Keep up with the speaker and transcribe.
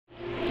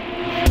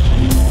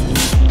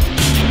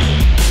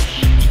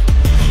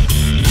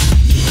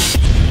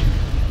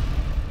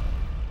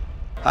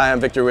Hi, I'm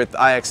Victor with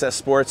iXS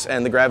Sports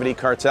and the Gravity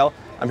Cartel.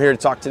 I'm here to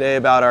talk today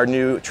about our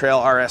new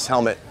Trail RS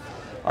helmet.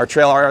 Our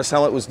Trail RS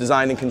helmet was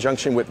designed in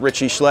conjunction with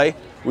Richie Schley.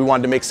 We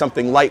wanted to make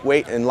something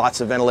lightweight and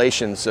lots of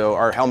ventilation, so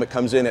our helmet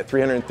comes in at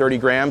 330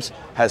 grams,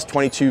 has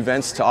 22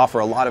 vents to offer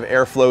a lot of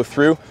airflow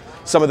through.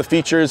 Some of the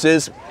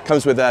features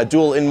comes with a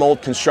dual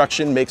in-mold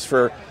construction, makes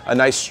for a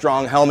nice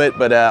strong helmet,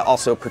 but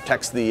also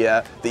protects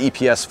the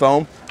EPS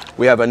foam.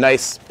 We have a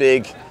nice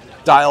big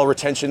dial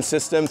retention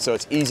system, so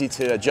it's easy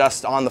to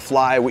adjust on the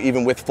fly,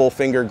 even with full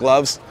finger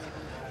gloves.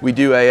 We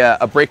do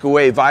a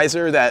breakaway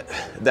visor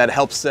that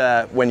helps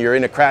when you're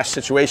in a crash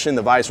situation.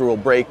 The visor will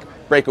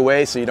break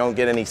away so you don't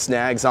get any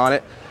snags on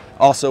it.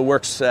 Also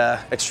works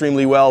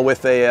extremely well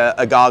with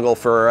a goggle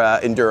for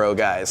enduro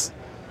guys.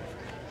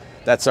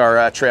 That's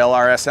our Trail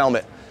RS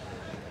helmet.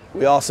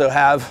 We also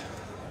have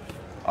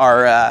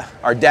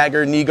our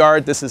Dagger knee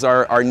guard. This is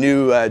our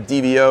new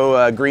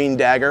DVO green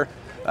Dagger.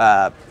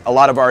 A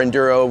lot of our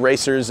enduro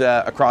racers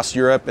across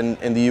Europe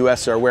and the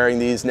US are wearing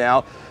these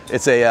now.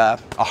 It's a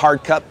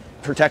hard cup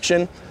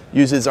protection,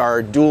 uses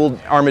our dual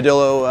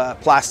armadillo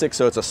plastic,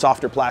 so it's a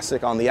softer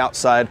plastic on the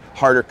outside,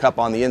 harder cup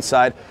on the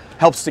inside.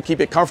 Helps to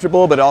keep it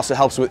comfortable, but it also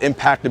helps with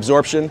impact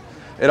absorption.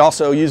 It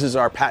also uses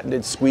our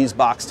patented squeeze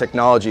box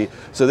technology.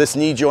 So this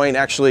knee joint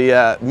actually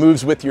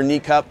moves with your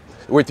kneecap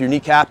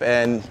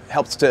and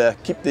helps to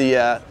keep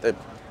the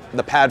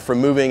pad from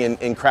moving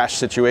in crash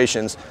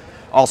situations.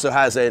 Also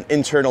has an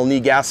internal knee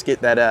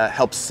gasket that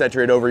helps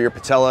center it over your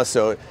patella,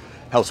 so it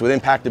helps with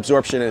impact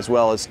absorption as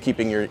well as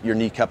keeping your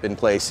knee cup in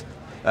place.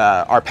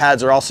 Our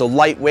pads are also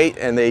lightweight,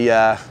 and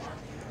they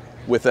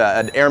with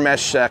an air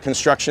mesh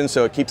construction,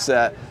 so it keeps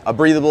a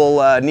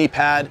breathable knee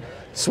pad.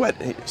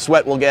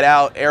 Sweat will get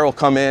out, air will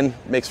come in,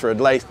 makes for a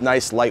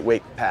nice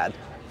lightweight pad.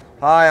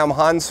 Hi, I'm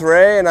Hans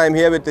Ray, and I'm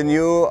here with the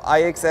new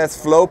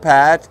iXS Flow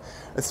Pad,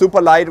 a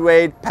super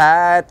lightweight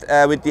pad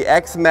with the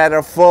X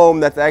Matter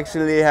foam that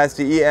actually has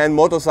the EN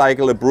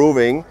motorcycle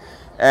approving,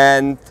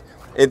 and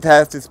it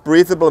has this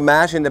breathable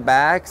mesh in the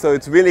back, so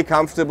it's really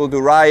comfortable to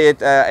ride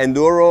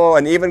enduro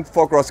and even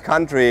for cross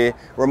country,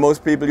 where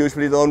most people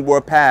usually don't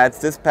wear pads.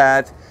 This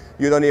pad,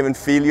 you don't even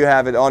feel you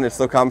have it on. It's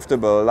so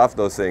comfortable. Love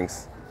those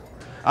things.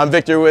 I'm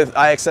Victor with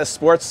iXS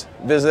Sports.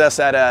 Visit us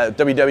at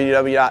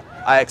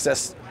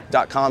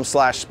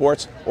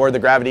www.ixs.com/sports or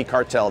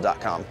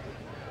thegravitycartel.com.